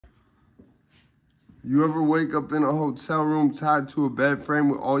You ever wake up in a hotel room tied to a bed frame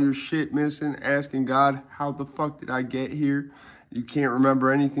with all your shit missing, asking God, how the fuck did I get here? You can't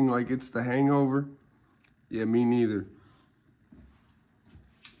remember anything like it's The Hangover? Yeah, me neither.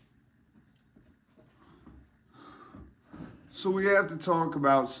 So we have to talk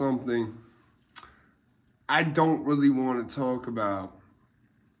about something I don't really want to talk about.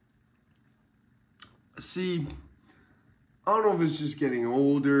 See, I don't know if it's just getting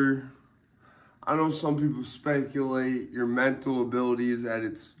older. I know some people speculate your mental ability is at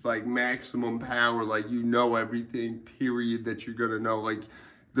its like maximum power, like you know everything, period, that you're gonna know. Like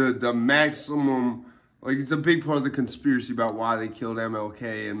the maximum, like it's a big part of the conspiracy about why they killed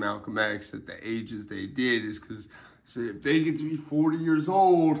MLK and Malcolm X at the ages they did is because if they get to be 40 years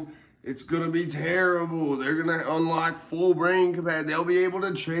old, it's gonna be terrible. They're gonna unlock full brain capacity. They'll be able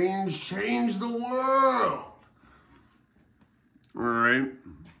to change the world. All right.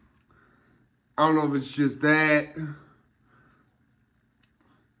 I don't know if it's just that.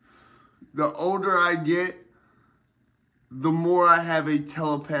 The older I get, the more I have a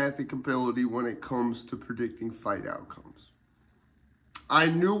telepathic ability when it comes to predicting fight outcomes. I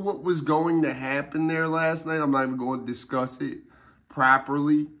knew what was going to happen there last night. I'm not even going to discuss it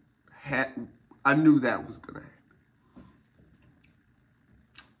properly. I knew that was going to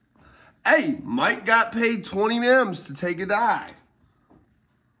happen. Hey, Mike got paid 20 M's to take a dive.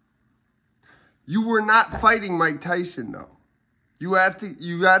 You were not fighting Mike Tyson, though. You have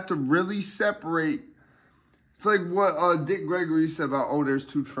to really separate. It's like what Dick Gregory said about, oh, there's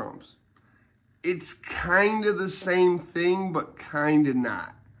two Trumps. It's kind of the same thing, but kind of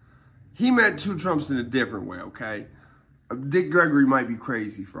not. He meant two Trumps in a different way, okay? Dick Gregory might be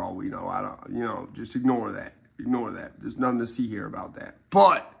crazy for all we know. I don't, just ignore that. Ignore that. There's nothing to see here about that.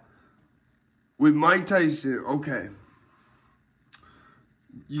 But with Mike Tyson, okay.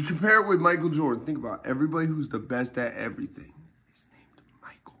 You compare it with Michael Jordan. Think about it. Everybody who's the best at everything is named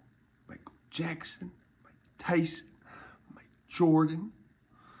Michael. Michael Jackson, Mike Tyson, Mike Jordan.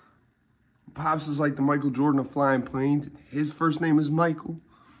 Pops is like the Michael Jordan of flying planes. His first name is Michael.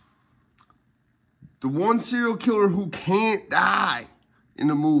 The one serial killer who can't die in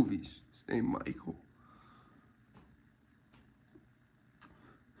the movies, his name Michael.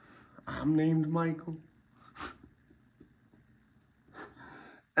 I'm named Michael.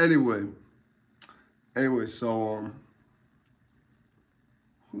 Anyway, so,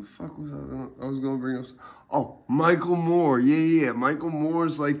 who the fuck was I was going to bring up? Oh, Michael Moore. Yeah. Michael Moore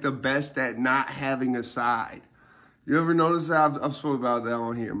is like the best at not having a side. You ever notice that? I've spoken about that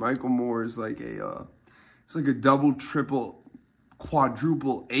on here. Michael Moore is like it's like a double, triple,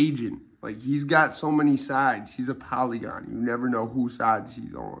 quadruple agent. Like, he's got so many sides. He's a polygon. You never know whose sides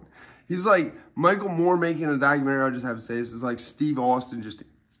he's on. He's like, Michael Moore making a documentary, I'll just have to say this, is like Steve Austin just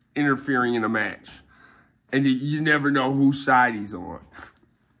interfering in a match. And you never know whose side he's on.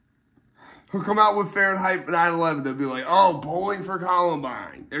 He'll come out with Fahrenheit 9/11. They'll be like, oh, bowling for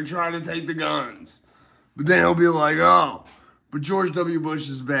Columbine. They're trying to take the guns. But then he'll be like, oh, but George W. Bush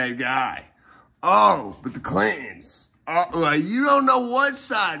is a bad guy. Oh, but the Clintons. Like, you don't know what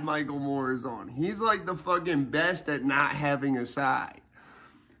side Michael Moore is on. He's like the fucking best at not having a side.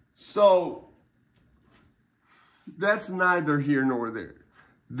 So, that's neither here nor there.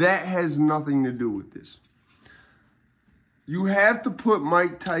 That has nothing to do with this. You have to put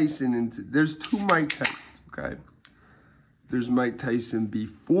Mike Tyson into... There's two Mike Tysons, okay? There's Mike Tyson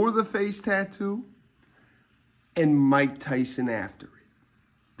before the face tattoo and Mike Tyson after it.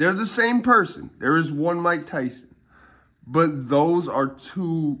 They're the same person. There is one Mike Tyson. But those are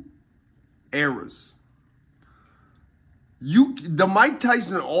two eras. The Mike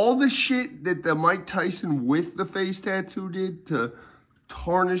Tyson, all the shit that the Mike Tyson with the face tattoo did to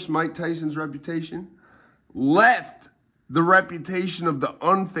tarnish Mike Tyson's reputation, left the reputation of the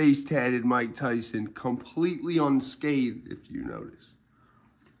unface tatted Mike Tyson completely unscathed, if you notice.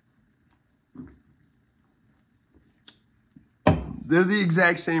 They're the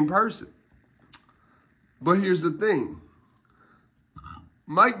exact same person. But here's the thing.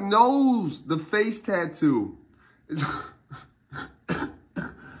 Mike knows the face tattoo is...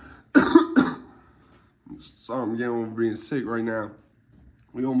 Sorry, I'm getting over being sick right now.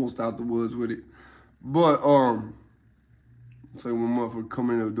 We almost out the woods with it. But, it's like when motherfucker come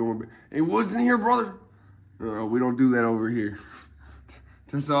in the door. Hey, Woods in here, brother? No, we don't do that over here.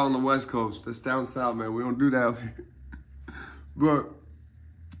 That's all on the West Coast. That's down south, man. We don't do that over here. But,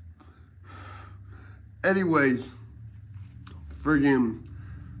 anyways, friggin',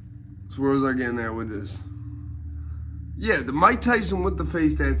 so where was I getting at with this? Yeah, the Mike Tyson with the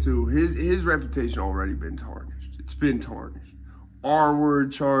face tattoo, his reputation already been tarnished. It's been tarnished.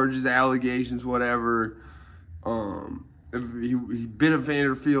 R-word charges, allegations, whatever. He bit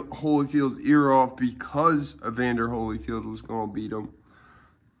Evander Holyfield's ear off because Evander Holyfield was going to beat him.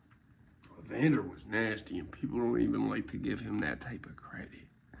 Evander was nasty, and people don't even like to give him that type of credit.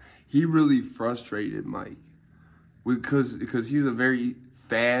 He really frustrated Mike because he's a very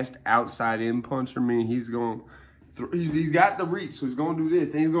fast outside-in puncher. I mean, he's got the reach, so he's going to do this.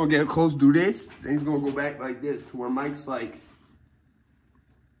 Then he's going to get close, do this. Then he's going to go back like this to where Mike's like,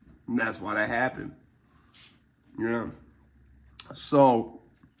 and that's why that happened. You know? So,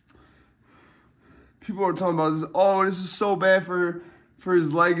 people are talking about this, oh, this is so bad for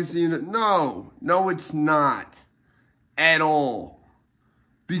his legacy. No, it's not at all.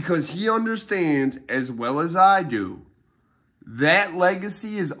 Because he understands, as well as I do, that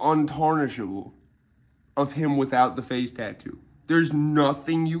legacy is untarnishable of him without the face tattoo. There's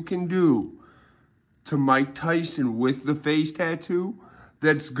nothing you can do to Mike Tyson with the face tattoo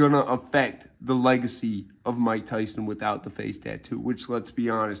that's going to affect the legacy of Mike Tyson without the face tattoo, which, let's be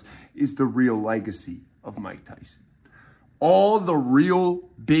honest, is the real legacy of Mike Tyson. All the real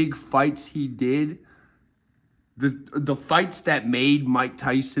big fights he did, the fights that made Mike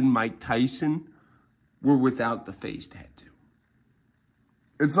Tyson were without the face tattoo.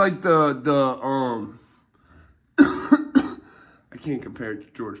 It's like I can't compare it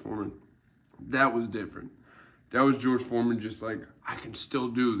to George Foreman. That was different. That was George Foreman just like, I can still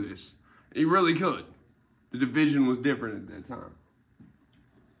do this. And he really could. The division was different at that time.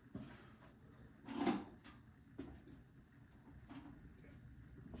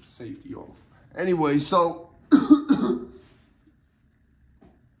 Safety off. Anyway, so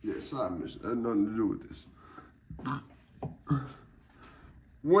yeah, side mission. That had nothing to do with this.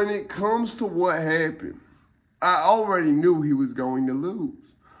 When it comes to what happened, I already knew he was going to lose.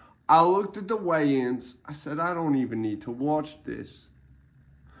 I looked at the weigh-ins. I said, I don't even need to watch this.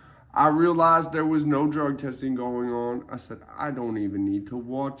 I realized there was no drug testing going on. I said, I don't even need to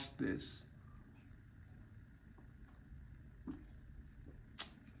watch this.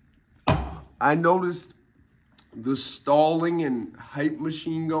 I noticed the stalling and hype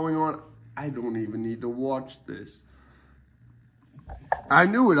machine going on. I don't even need to watch this. I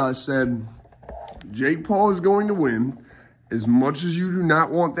knew it. I said, Jake Paul is going to win. As much as you do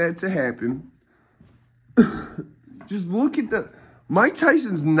not want that to happen, just look at Mike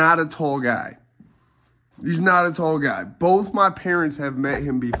Tyson's not a tall guy. He's not a tall guy. Both my parents have met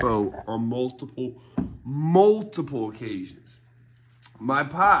him before on multiple occasions. My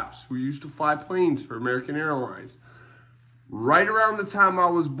pops, who used to fly planes for American Airlines, right around the time I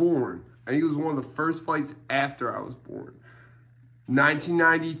was born, I think it was one of the first flights after I was born,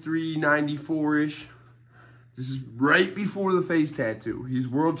 1993, 94-ish. This is right before the face tattoo. He's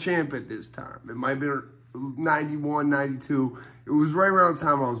world champ at this time. It might have been 91, 92. It was right around the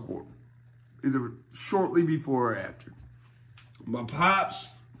time I was born. Either shortly before or after. My pops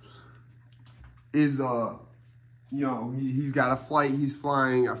is, he's got a flight he's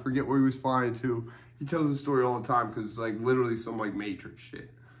flying. I forget where he was flying to. He tells the story all the time because it's like literally some like Matrix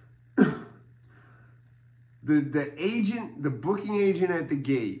shit. The booking agent at the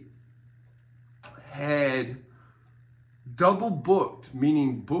gate had double booked,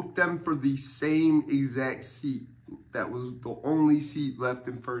 meaning booked them for the same exact seat. That was the only seat left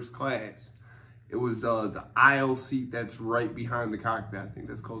in first class. It was the aisle seat that's right behind the cockpit. I think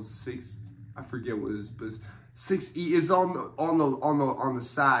that's called 6. I forget what it is, but 6E is on the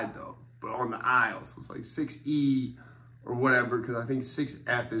side though, but on the aisle. So it's like 6E or whatever, because I think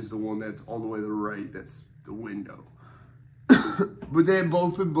 6F is the one that's all the way to the right. That's the window. But they had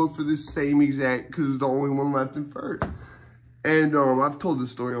both been booked for the same exact, because it's the only one left in first. And I've told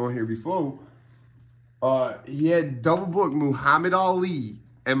this story on here before. He had double booked Muhammad Ali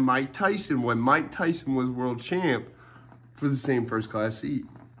and Mike Tyson when Mike Tyson was world champ for the same first class seat.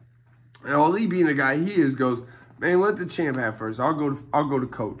 And Ali, being the guy he is, goes, man, let the champ have first. I'll go to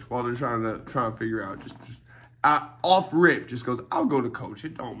coach while they're trying to figure out. Just off rip, just goes, I'll go to coach.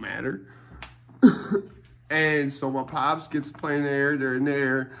 It don't matter. And so my pops gets a plane in the air. They're in the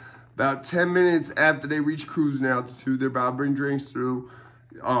air. About 10 minutes after they reach cruising altitude, they're about to bring drinks through.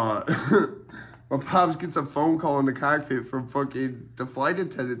 My pops gets a phone call in the cockpit from fucking the flight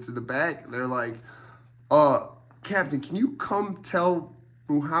attendants in the back. They're like, Captain, can you come tell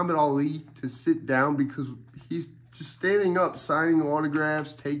Muhammad Ali to sit down because he's just standing up, signing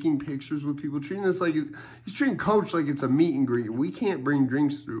autographs, taking pictures with people, treating this like he's treating coach like it's a meet and greet. We can't bring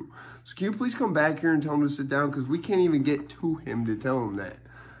drinks through. So can you please come back here and tell him to sit down because we can't even get to him to tell him that.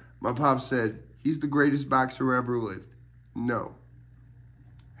 My pop said, he's the greatest boxer ever lived. No.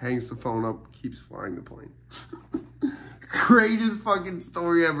 Hangs the phone up, keeps flying the plane. Greatest fucking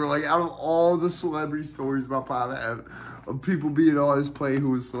story ever. Like, out of all the celebrity stories my papa have of people being on his plane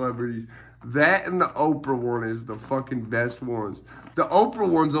who was celebrities, that and the Oprah one is the fucking best ones. The Oprah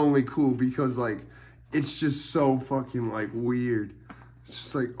one's only cool because, like, it's just so fucking, like, weird. It's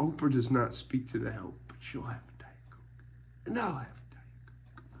just like, Oprah does not speak to the help, but she'll have a Diet Coke. And I'll have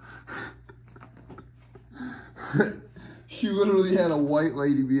a Diet Coke. She literally had a white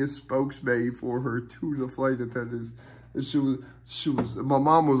lady be a spokesman for her to the flight attendants. And she was, my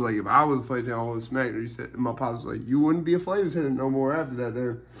mom was like, if I was a flight attendant, I would smack her. He said, and my pop was like, you wouldn't be a flight attendant no more after that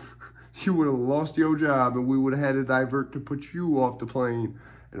there. You would have lost your job and we would have had to divert to put you off the plane.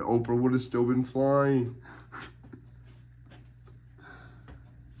 And Oprah would have still been flying.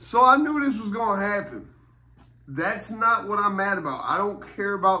 So I knew this was going to happen. That's not what I'm mad about. I don't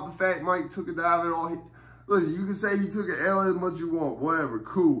care about the fact Mike took a dive at all. Listen, you can say he took an L as much as you want. Whatever,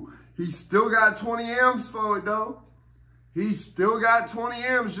 cool. He still got 20 M's for it, though. He still got 20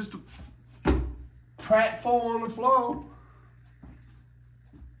 M's just to pratfall on the floor.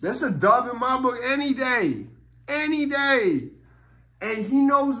 That's a dub in my book any day. Any day. And he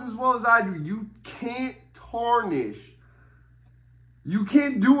knows as well as I do, you can't tarnish. You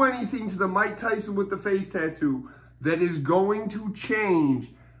can't do anything to the Mike Tyson with the face tattoo that is going to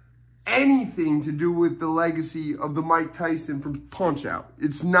change anything to do with the legacy of the Mike Tyson from Punch-Out.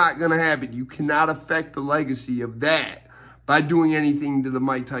 It's not going to happen. You cannot affect the legacy of that by doing anything to the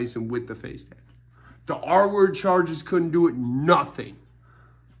Mike Tyson with the face tattoo. The R-word charges couldn't do it. Nothing.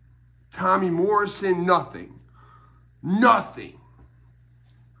 Tommy Morrison, nothing. Nothing.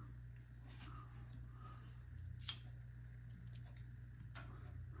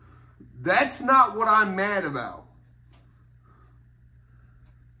 That's not what I'm mad about.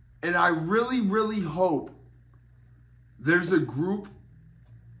 And I really, really hope there's a group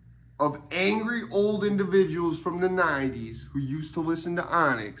of angry old individuals from the 90s who used to listen to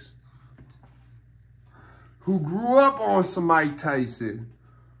Onyx, who grew up on some Mike Tyson,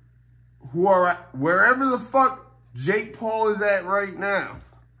 who are wherever the fuck Jake Paul is at right now.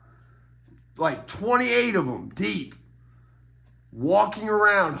 Like 28 of them deep. Walking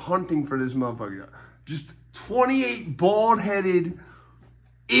around hunting for this motherfucker. Just 28 bald-headed,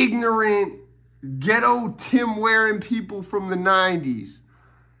 ignorant, ghetto Tim wearing people from the 90s.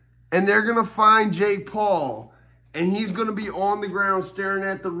 And they're going to find Jake Paul. And he's going to be on the ground staring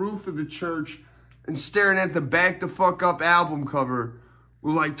at the roof of the church and staring at the Back the Fuck Up album cover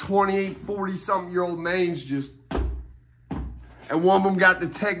with like 28, 40-something-year-old names just... And one of them got the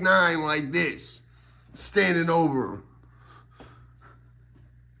Tech 9 like this, standing over him.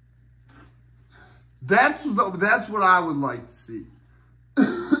 That's what I would like to see.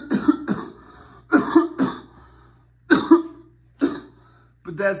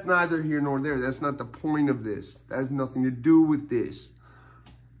 But that's neither here nor there. That's not the point of this. That has nothing to do with this.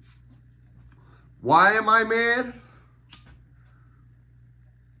 Why am I mad?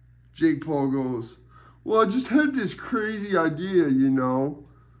 Jake Paul goes, well, I just had this crazy idea, you know.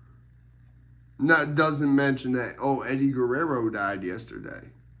 Doesn't mention that, oh, Eddie Guerrero died yesterday.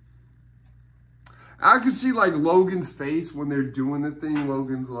 I could see, like, Logan's face when they're doing the thing.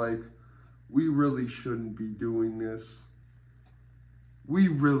 Logan's like, we really shouldn't be doing this. We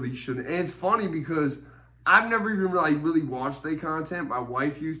really shouldn't. And it's funny because I've never even, like, really watched their content. My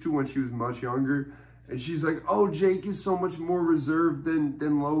wife used to when she was much younger. And she's like, oh, Jake is so much more reserved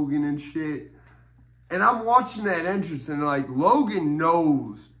than Logan and shit. And I'm watching that entrance and, like, Logan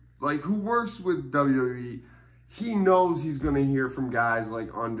knows, like, who works with WWE, he knows he's going to hear from guys like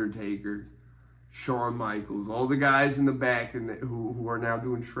Undertaker, Shawn Michaels, all the guys in the back and who are now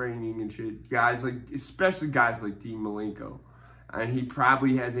doing training and shit. Guys like, especially guys like Dean Malenko. And he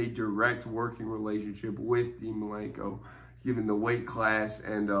probably has a direct working relationship with Dean Malenko, given the weight class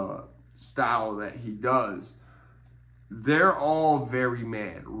and style that he does. They're all very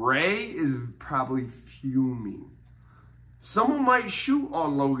mad. Ray is probably fuming. Someone might shoot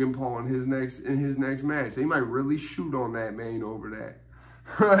on Logan Paul in his next match. They might really shoot on that man over that.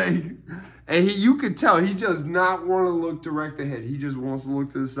 Like, and you could tell he does not want to look direct ahead. He just wants to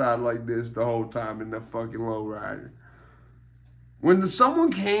look to the side like this the whole time in the fucking lowrider. When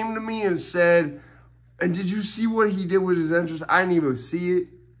someone came to me and said, and did you see what he did with his entrance? I didn't even see it,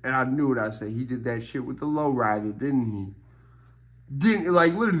 and I knew what I said. He did that shit with the lowrider, didn't he? Didn't,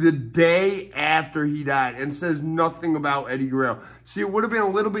 like, literally the day after he died, and says nothing about Eddie Guerrero. See, it would have been a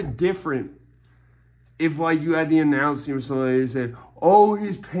little bit different if, like, you had the announcement or something that said, oh,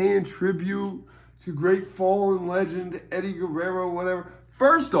 he's paying tribute to great fallen legend Eddie Guerrero, whatever.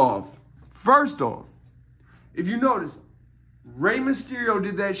 First off, if you notice, Rey Mysterio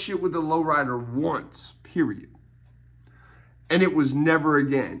did that shit with the lowrider once, period. And it was never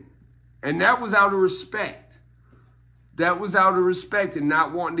again. And that was out of respect. That was out of respect and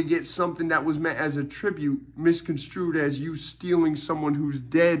not wanting to get something that was meant as a tribute misconstrued as you stealing someone who's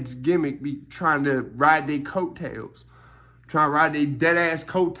dead's gimmick, be trying to ride their coattails. Trying to ride their dead-ass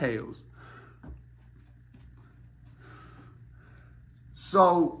coattails.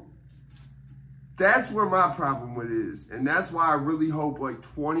 So, that's where my problem with it is. And that's why I really hope like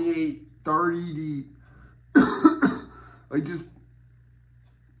 28, 30 deep, like just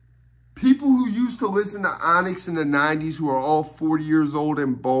people who used to listen to Onyx in the 90s who are all 40 years old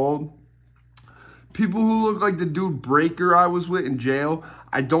and bald. People who look like the dude Breaker I was with in jail.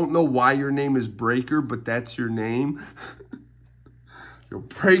 I don't know why your name is Breaker, but that's your name. Yo,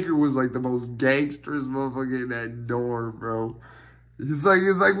 Breaker was like the most gangsterous motherfucker in that dorm, bro. It's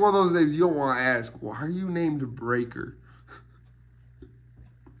like one of those names you don't want to ask. Why are you named Breaker?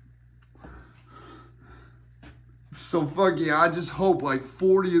 So fuck yeah, I just hope like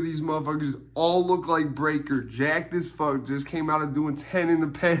 40 of these motherfuckers all look like Breaker. Jack this fuck just came out of doing 10 in the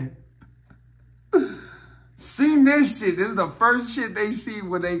pen. Seen this shit. This is the first shit they see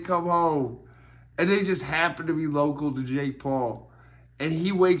when they come home. And they just happen to be local to Jake Paul. And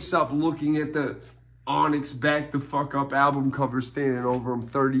he wakes up looking at the Onyx Back the Fuck Up album cover standing over him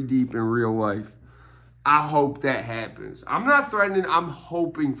 30 deep in real life. I hope that happens. I'm not threatening. I'm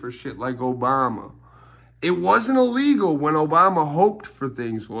hoping for shit like Obama. It wasn't illegal when Obama hoped for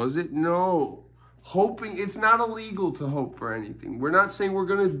things, was it? No. Hoping, it's not illegal to hope for anything. We're not saying we're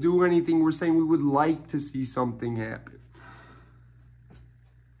going to do anything. We're saying we would like to see something happen.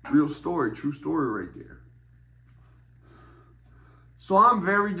 Real story, true story right there. So I'm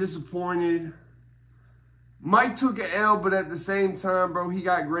very disappointed. Mike took an L, but at the same time, bro, he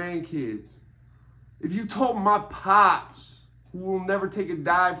got grandkids. If you told my pops, who will never take a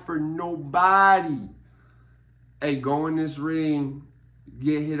dive for nobody, hey, go in this ring,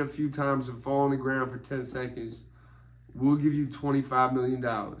 get hit a few times and fall on the ground for 10 seconds, we'll give you $25 million.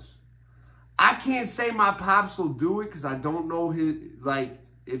 I can't say my pops will do it because I don't know his, like,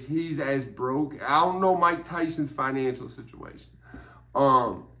 if he's as broke. I don't know Mike Tyson's financial situation.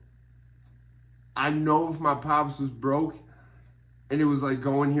 I know if my pops was broke and it was like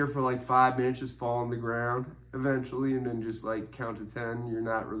going here for like 5 minutes, just fall on the ground eventually and then just like count to 10, you're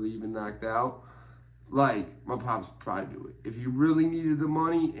not really even knocked out. Like, my pops would probably do it. If he really needed the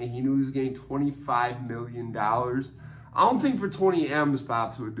money and he knew he was getting $25 million, I don't think for 20 M's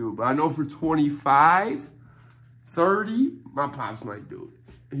pops would do it, but I know for 25, 30, my pops might do it.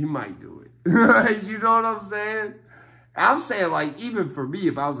 He might do it. You know what I'm saying? I'm saying, like, even for me,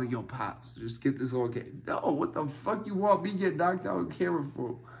 if I was like, yo, pops, just get this on camera. No, what the fuck you want me to get knocked out on camera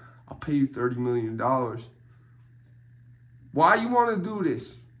for? I'll pay you $30 million. Why you want to do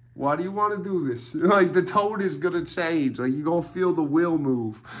this? Why do you want to do this? Like, the tone is going to change. Like, you're going to feel the wheel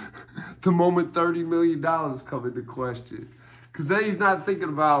move the moment $30 million come into question. Because then he's not thinking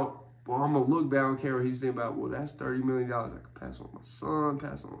about, well, I'm going to look back on camera. He's thinking about, well, that's $30 million. I can pass on my son,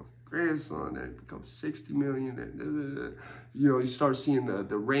 pass on my grandson, then it becomes $60 million. And, you know, you start seeing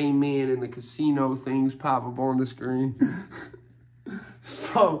the Rain Man and the casino things pop up on the screen.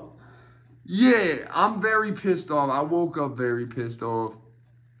 So, yeah, I'm very pissed off. I woke up very pissed off.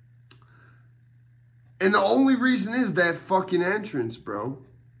 And the only reason is that fucking entrance, bro.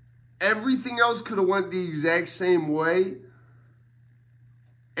 Everything else could have went the exact same way.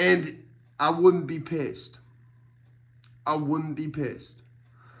 And I wouldn't be pissed. I wouldn't be pissed.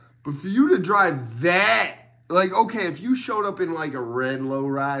 But for you to drive that, like, okay, if you showed up in like a red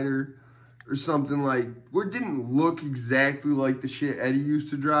lowrider or something like, where it didn't look exactly like the shit Eddie used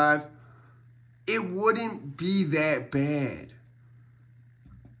to drive, it wouldn't be that bad.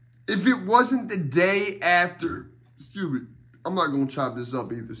 If it wasn't the day after, excuse me, I'm not going to chop this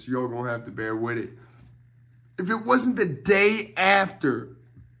up either, so y'all going to have to bear with it. If it wasn't the day after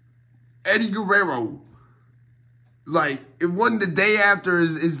Eddie Guerrero, like, it wasn't the day after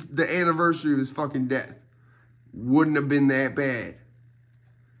is the anniversary of his fucking death, wouldn't have been that bad.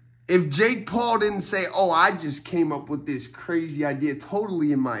 If Jake Paul didn't say, oh, I just came up with this crazy idea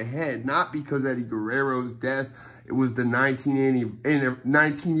totally in my head, not because Eddie Guerrero's death, it was the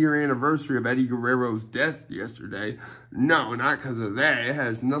 19-year anniversary of Eddie Guerrero's death yesterday. No, not because of that. It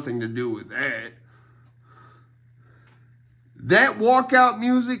has nothing to do with that. That walkout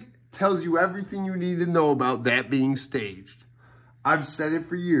music tells you everything you need to know about that being staged. I've said it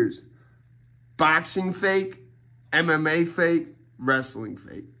for years. Boxing fake, MMA fake, wrestling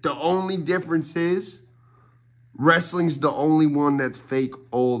fake. The only difference is wrestling's the only one that's fake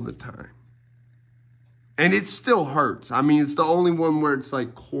all the time. And it still hurts. I mean, it's the only one where it's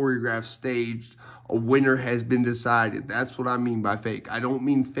like choreographed, staged. A winner has been decided. That's what I mean by fake. I don't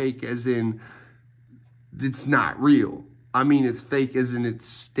mean fake as in it's not real. I mean it's fake as in it's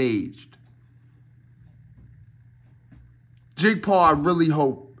staged. Jake Paul, I really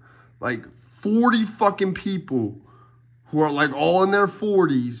hope like 40 fucking people who are like all in their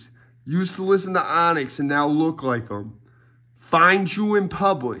 40s, used to listen to Onyx and now look like them, find you in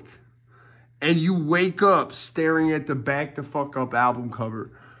public. And you wake up staring at the Back the Fuck Up album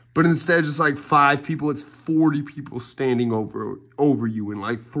cover. But instead, just like 5 people, it's 40 people standing over you. And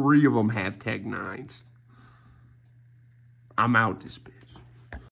like 3 of them have Tech 9s. I'm out this bitch.